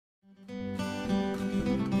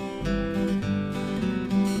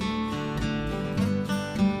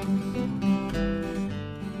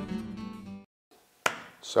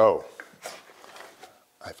So,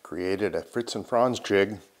 I've created a Fritz and Franz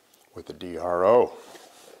jig with a DRO.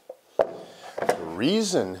 The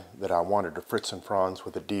reason that I wanted a Fritz and Franz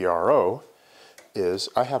with a DRO is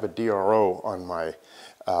I have a DRO on my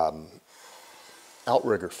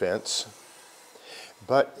outrigger fence,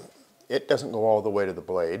 but it doesn't go all the way to the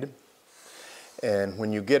blade. And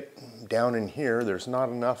when you get down in here, there's not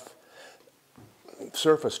enough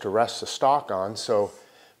surface to rest the stock on, so,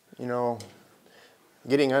 you know,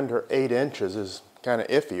 getting under 8 inches is kind of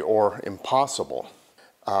iffy or impossible.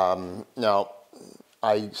 Now,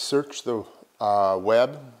 I searched the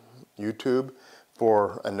web, YouTube,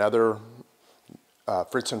 for another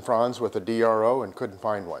Fritz and Franz with a DRO and couldn't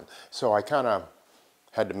find one. So I kind of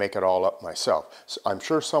had to make it all up myself. So I'm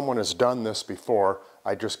sure someone has done this before,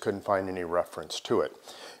 I just couldn't find any reference to it.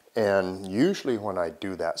 And usually when I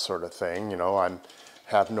do that sort of thing, you know, I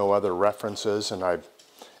have no other references, and I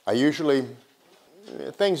usually,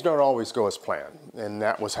 things don't always go as planned, and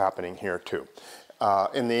that was happening here too.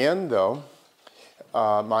 In the end though,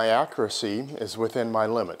 my accuracy is within my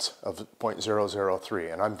limits of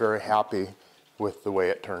 0.003, and I'm very happy with the way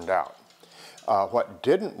it turned out. What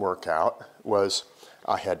didn't work out was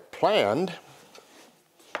I had planned,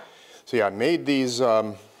 see, I made these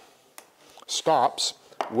stops,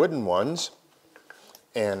 wooden ones,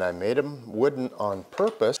 and I made them wooden on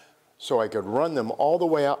purpose so I could run them all the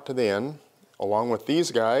way out to the end, along with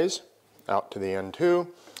these guys out to the end too,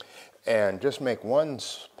 and just make one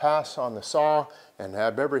pass on the saw and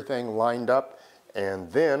have everything lined up.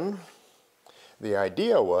 And then the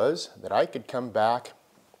idea was that I could come back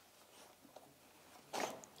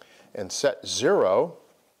and set 0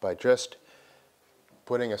 by just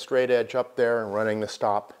putting a straight edge up there and running the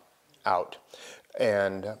stop out.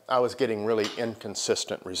 And I was getting really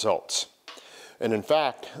inconsistent results. And in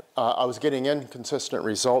fact, I was getting inconsistent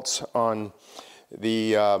results on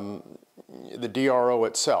the DRO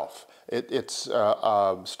itself. Its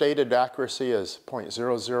stated accuracy is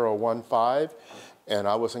 0.0015, and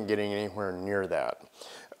I wasn't getting anywhere near that.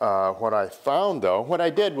 What I found though, what I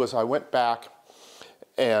did was I went back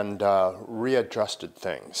and readjusted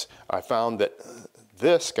things. I found that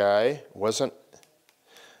this guy wasn't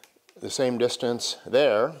the same distance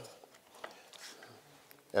there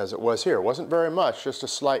as it was here. It wasn't very much, just a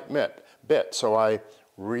slight bit. So I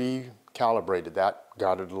recalibrated that,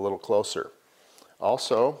 got it a little closer.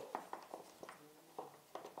 Also,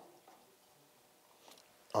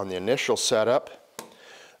 on the initial setup,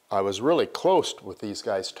 I was really close with these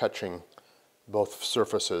guys touching both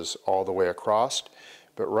surfaces all the way across,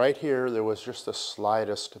 but right here there was just the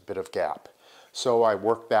slightest bit of gap. So I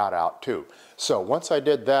worked that out too. So once I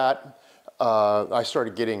did that, I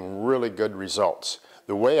started getting really good results.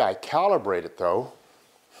 The way I calibrate it though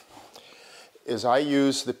is I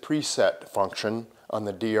use the preset function on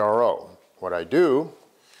the DRO. What I do,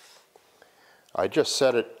 I just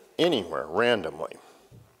set it anywhere randomly.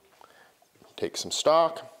 Take some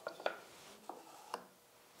stock,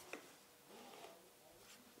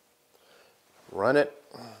 run it,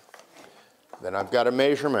 then I've got a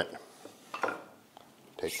measurement.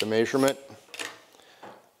 Take the measurement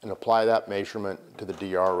and apply that measurement to the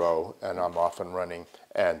DRO, and I'm off and running,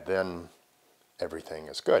 and then everything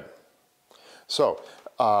is good. So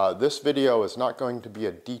this video is not going to be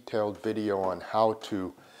a detailed video on how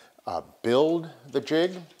to build the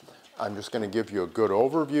jig. I'm just going to give you a good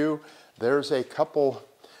overview. There's a couple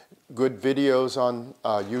good videos on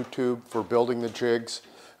YouTube for building the jigs,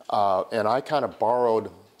 and I kind of borrowed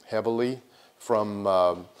heavily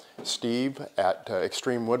from Steve at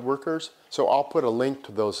Extreme Woodworkers. So I'll put a link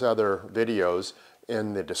to those other videos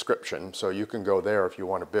in the description, so you can go there if you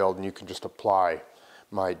want to build, and you can just apply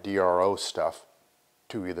my DRO stuff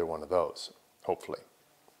to either one of those, hopefully.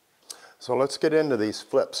 So let's get into these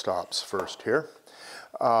flip stops first here.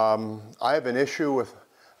 I have an issue with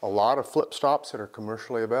a lot of flip stops that are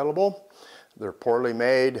commercially available. They're poorly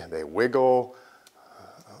made, they wiggle,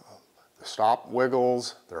 the stop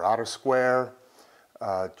wiggles, they're out of square,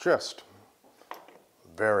 just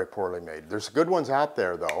very poorly made. There's good ones out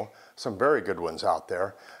there though, some very good ones out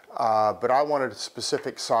there, but I wanted a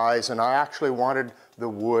specific size, and I actually wanted the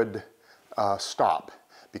wood stop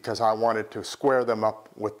because I wanted to square them up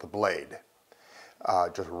with the blade.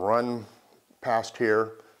 Just run past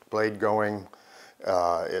here, blade going,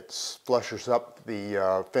 it flushes up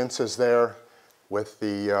the fences there with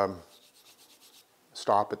the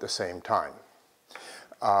stop at the same time.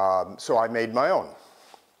 So I made my own.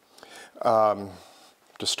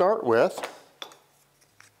 To start with,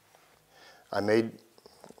 I made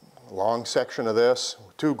a long section of this,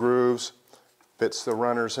 2 grooves, fits the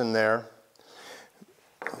runners in there.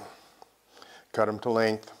 cut them to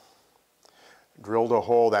length, drilled a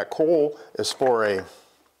hole. That hole is for a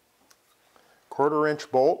 1/4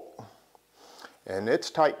 inch bolt, and it's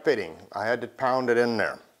tight fitting. I had to pound it in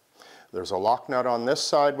there. There's a lock nut on this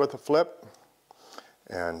side with a flip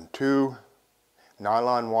and 2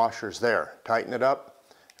 nylon washers there. Tighten it up,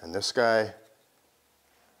 and this guy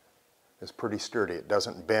is pretty sturdy. It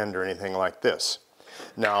doesn't bend or anything like this.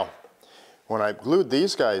 Now, when I glued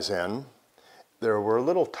these guys in, they were a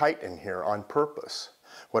little tight in here on purpose.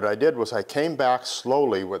 What I did was I came back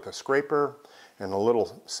slowly with a scraper and a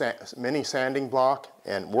little mini sanding block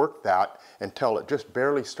and worked that until it just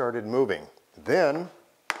barely started moving. Then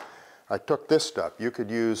I took this stuff. You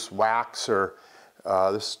could use wax, or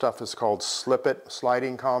this stuff is called Slip It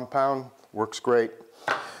sliding compound. Works great.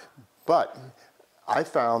 But I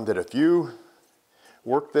found that if you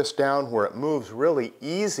work this down where it moves really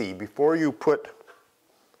easy before you put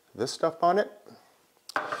this stuff on it,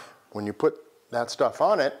 when you put that stuff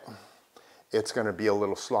on it, it's going to be a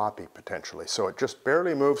little sloppy potentially. So it just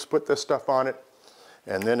barely moves. Put this stuff on it,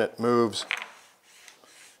 and then it moves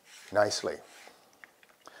nicely.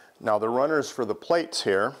 Now the runners for the plates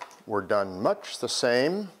here were done much the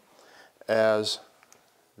same as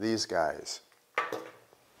these guys.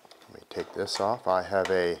 Let me take this off. I have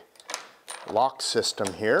a lock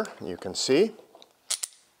system here, you can see.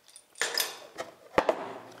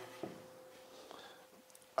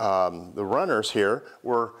 The runners here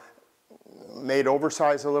were made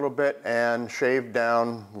oversized a little bit and shaved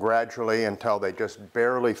down gradually until they just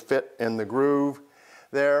barely fit in the groove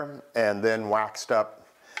there, and then waxed up,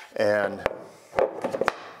 and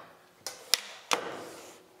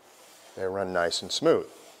they run nice and smooth.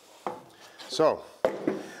 So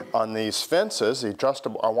on these fences, the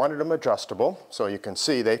adjustable, I wanted them adjustable, so you can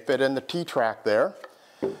see they fit in the T-track there,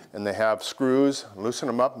 and they have screws, loosen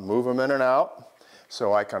them up, move them in and out,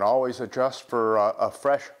 so I can always adjust for a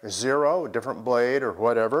fresh zero, a different blade or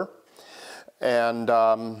whatever. And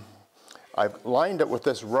I've lined it with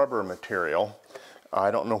this rubber material. I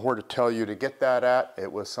don't know where to tell you to get that at. It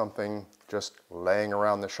was something just laying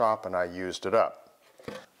around the shop and I used it up.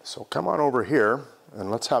 So come on over here and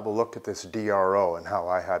let's have a look at this DRO and how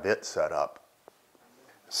I have it set up.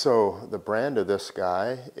 So the brand of this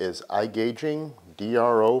guy is iGaging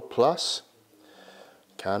DRO Plus.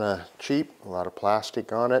 Kind of cheap, a lot of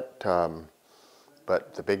plastic on it,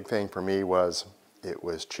 but the big thing for me was it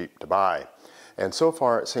was cheap to buy. And so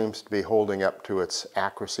far it seems to be holding up to its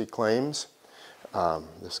accuracy claims.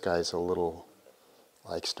 This guy's a little,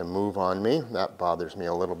 likes to move on me. That bothers me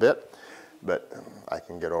a little bit, but I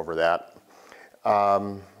can get over that.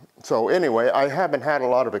 So anyway, I haven't had a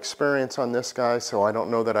lot of experience on this guy, so I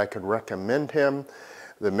don't know that I could recommend him.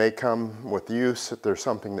 That may come with use if there's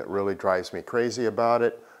something that really drives me crazy about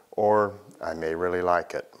it, or I may really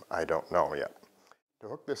like it. I don't know yet. To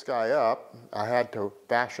hook this guy up, I had to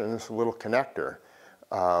fashion this little connector.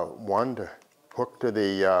 One to hook to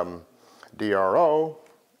the DRO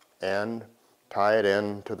and tie it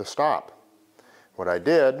in to the stop. What I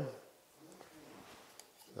did,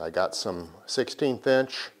 I got some 16th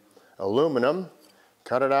inch aluminum,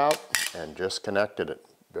 cut it out, and just connected it.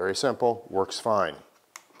 Very simple, works fine.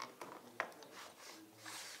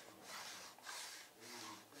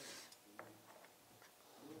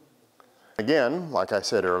 Again, like I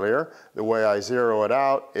said earlier, the way I zero it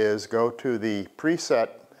out is go to the preset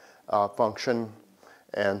function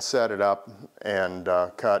and set it up and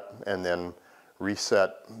cut, and then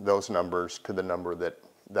reset those numbers to the number that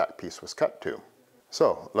that piece was cut to.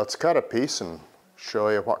 So let's cut a piece and show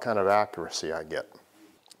you what kind of accuracy I get.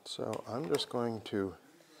 So I'm just going to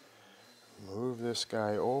move this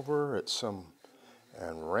guy over at some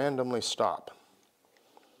and randomly stop.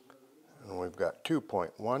 And we've got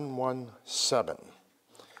 2.117.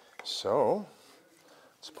 So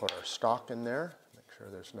let's put our stock in there, make sure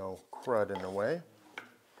there's no crud in the way.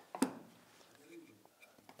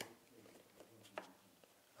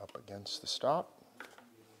 Up against the stop.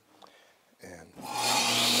 And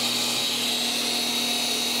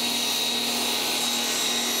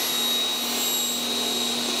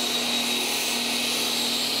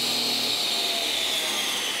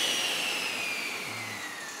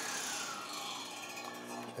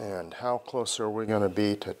how close are we going to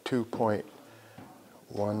be to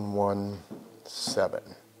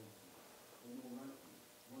 2.117?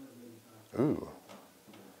 Ooh,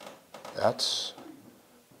 that's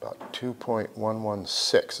about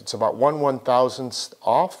 2.116. It's about 1/1000th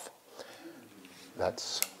off.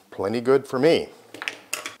 That's plenty good for me.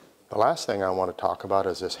 The last thing I want to talk about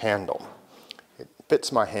is this handle. It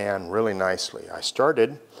fits my hand really nicely. I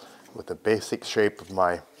started with the basic shape of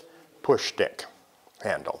my push stick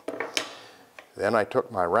handle. Then I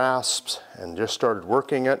took my rasps and just started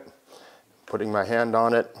working it, putting my hand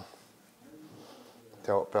on it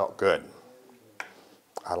until it felt good.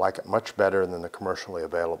 I like it much better than the commercially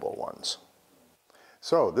available ones.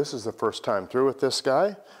 So this is the first time through with this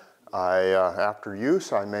guy. After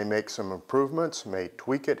use, I may make some improvements, may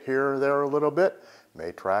tweak it here or there a little bit,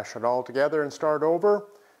 may trash it all together and start over,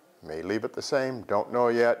 may leave it the same, don't know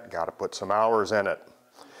yet, got to put some hours in it.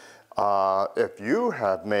 If you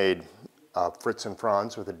have made Fritz and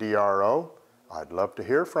Franz with a DRO, I'd love to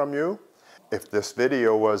hear from you. If this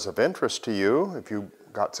video was of interest to you, if you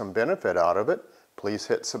got some benefit out of it, please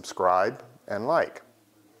hit subscribe and like.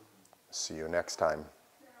 See you next time.